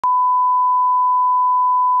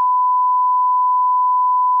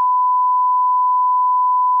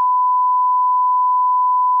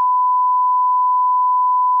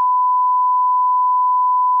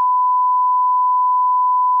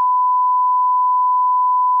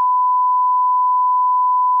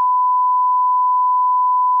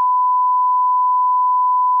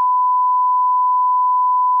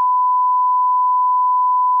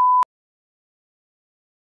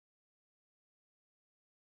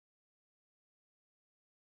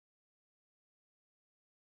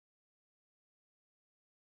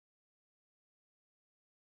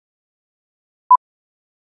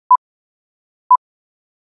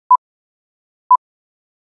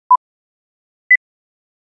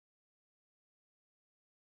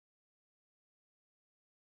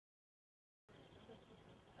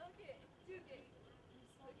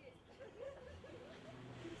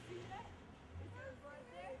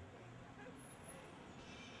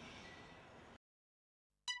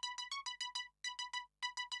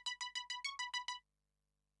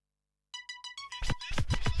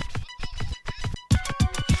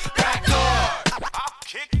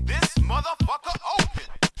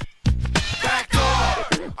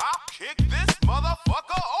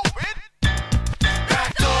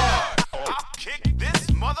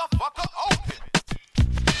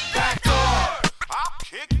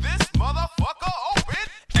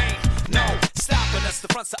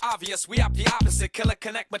fronts are obvious. We up the opposite. Killer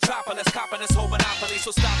connect metropolis. Copping this whole monopoly.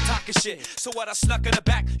 So stop talking shit. So what I snuck in the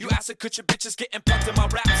back. You asking could your bitches getting punked in my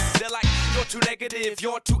raps? They're like, you're too negative,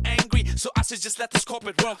 you're too angry. So I should just let this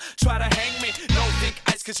corporate world try to hang me. No think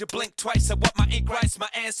ice cause you blink twice at what my ink writes. My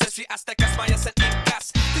ancestry, I stack as my ass and ink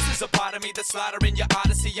gas. This is a part of me that's slaughtering your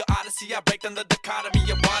odyssey. Your odyssey, I break down the dichotomy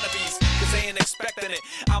of wannabes. Cause they ain't expecting it.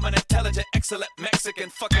 I'm an intelligent, excellent Mexican.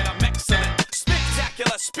 Fuck it, I'm excellent.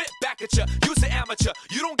 Spectacular, spit back at ya. Use an amateur.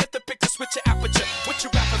 You don't get the picture, switch your aperture. What you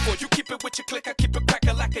rapping for? You keep it with your click, I keep it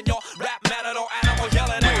crack-a-lackin'. Your rap matador animal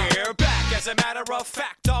yelling out. We're back, as a matter of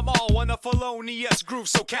fact. I'm all in a felonious groove,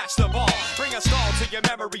 so catch the ball. Bring a stall to your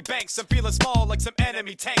memory banks. I'm feeling small like some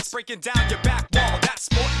enemy tanks. Breaking down your back wall. That's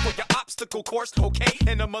sport for your obstacle course, okay?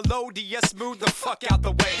 In a melodious mood, the fuck out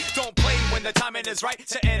the way. Don't play when the timing is right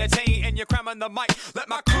to entertain. And you're cramming the mic. Let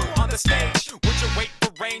my crew on the stage. Would you wait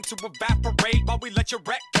for rain to evaporate while we let your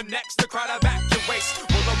wreck connects? The crowd evacuates.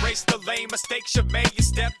 We'll erase the lame mistakes you made. You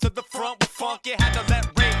step to the front with funk. You had to let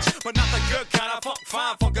rage, but not the good kind of funk.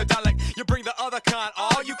 Fine funkadelic. You bring the other kind.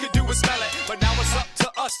 All you can do is smell it. But now it's up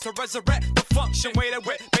to us to resurrect the function. Wait a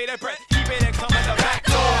wit, bated breath. Keep it and come in the back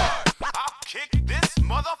door. I'll kick this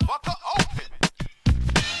motherfucker open.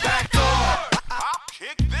 Back door. I'll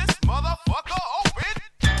kick this motherfucker open.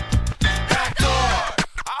 Back door.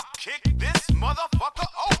 I'll kick this motherfucker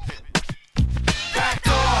open. Back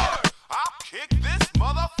door. I'll kick this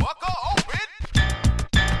motherfucker open.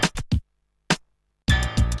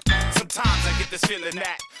 Sometimes I get this feeling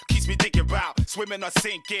that keeps me thinking about swimming or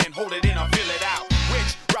sinking, hold it in or feel it out.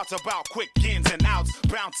 Which routes about quick ins and outs,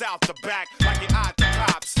 bounce out the back like it eyed the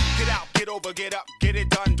cops. Get out, get over, get up, get it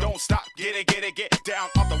done, don't stop, get it, get down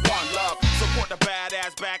off the one love. Support the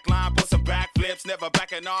badass back line, put some backflips, never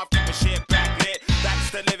backing off, keep a shit backlit.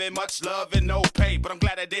 That's the living, much love and no pay, but I'm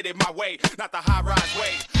glad I did it my way, not the high-rise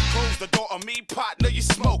way. Close the door on me, partner, you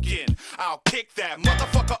smoking. I'll kick that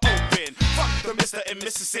motherfucker open. Fuck the Mr. and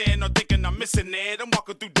Mrs. Sin, or thinking I'm missing it. I'm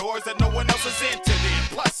walking through doors that no one else is into then.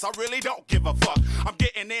 Plus, I really don't give a fuck. I'm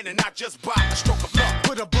getting in and not just by a stroke of luck.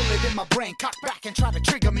 Put a bullet in my brain, cock back and try to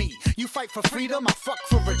trigger me. You fight for freedom, I fuck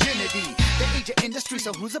for virginity. The age of industry,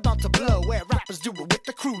 so who's about to blow? Where rappers do it with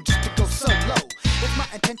the crew just to go solo. It's my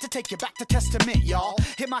intent to take you back to testament, y'all.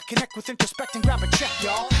 Hit my connect with introspect and grab a check,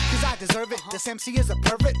 y'all. Cause I deserve it, this MC is a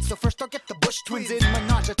pervert. So first I'll get the Bush twins in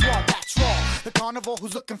menage a trois, that's raw. The carnival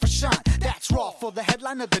who's looking for shine, that's raw. For the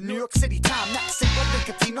headline of the New York City Time, not sick like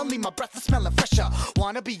the Catino, leave my breath is smelling fresher.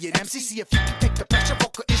 Wanna be an MC, see if you can take the pressure.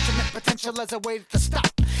 Vocal instrument potential as a way to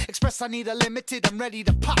stop. Express I need a limited, I'm ready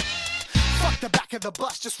to pop. Fuck the back of the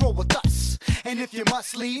bus, just roll with us. And if you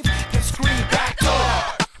must leave, then scream back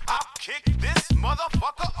door. I'll kick this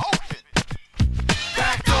motherfucker open.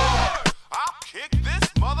 Back door. I'll kick this